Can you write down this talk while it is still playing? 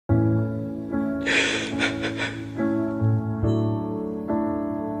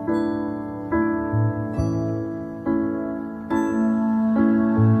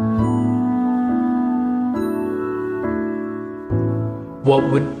What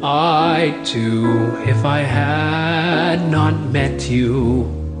would I do if I had not met you?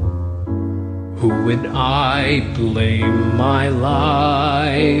 Who would I blame my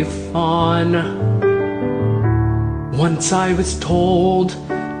life on? Once I was told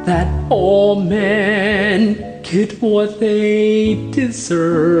that all men get what they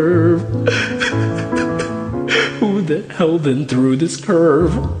deserve. Who the hell then threw this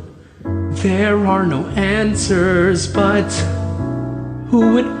curve? There are no answers, but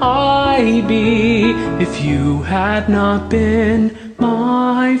who would I be if you had not been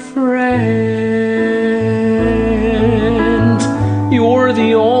my friend? You're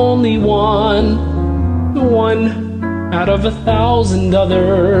the only one out of 1,000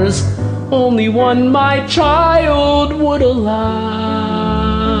 others, only one my child would allow.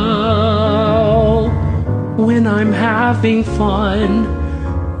 When I'm having fun,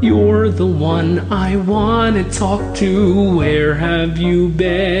 you're the one I want to talk to. Where have you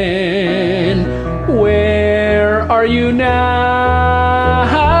been? Where are you now?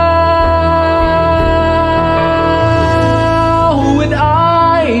 Who would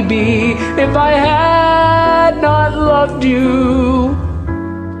I be if I had not loved you?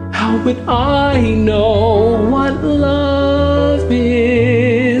 How would I know what love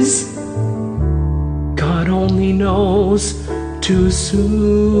is? God only knows. Too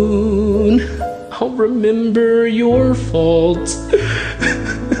soon I'll remember your faults.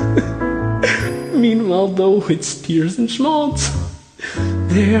 Meanwhile, though it's tears and schmaltz,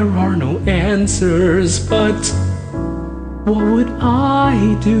 there are no answers, but what would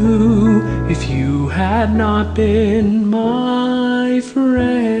I do if you had not been my friend?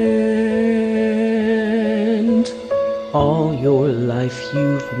 All your life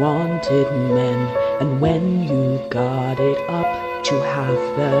you've wanted men, and when you got it up to have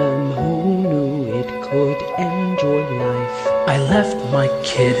them, who knew it could end your life? I left my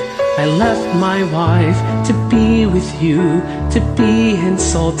kid, I left my wife to be with you, to be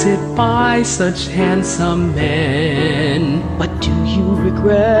insulted by such handsome men. What do you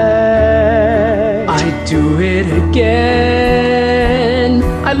regret? I'd do it again.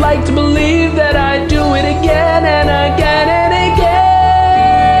 I'd like to believe that I'd do it again and again and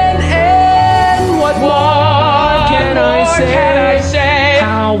again. And what more can I say?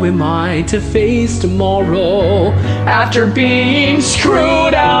 How am I to face tomorrow after being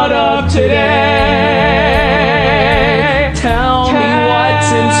screwed out of today? Tell me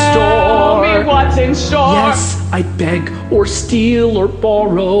what's in store. Yes, I'd beg or steal or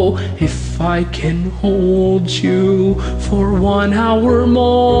borrow if I can hold you for 1 hour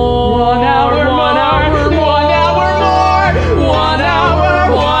more. 1 hour more. 1 hour more. 1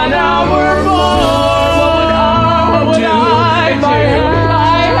 hour more. What would I do if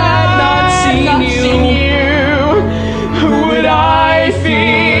I had not seen you? Who would I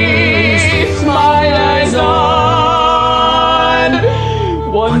feast my eyes on?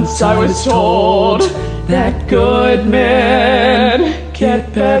 Once I was told that good men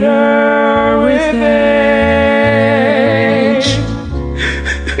get better with age.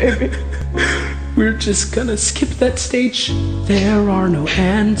 Baby, we're just gonna skip that stage. There are no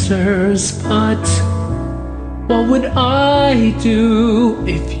answers, but what would I do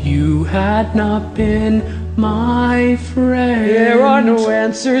if you had not been my friend? There are no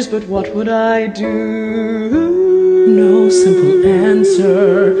answers, but what would I do? No simple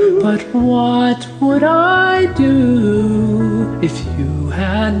answer, but what would I do if you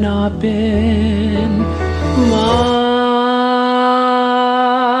had not been my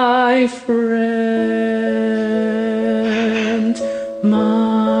friend,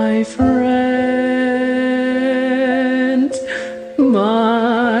 my friend,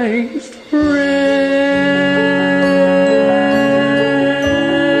 my friend.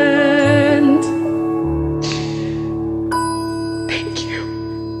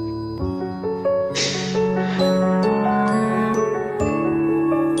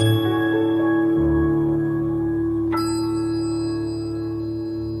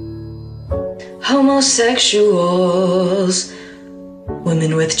 Homosexuals,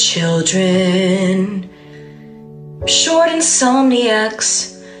 women with children, short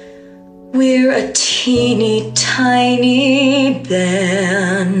insomniacs, we're a teeny tiny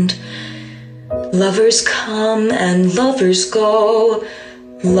band. Lovers come and lovers go,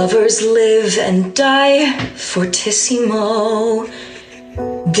 lovers live and die fortissimo.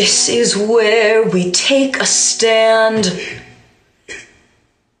 This is where we take a stand.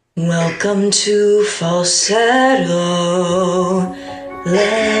 Welcome to Falsettoland.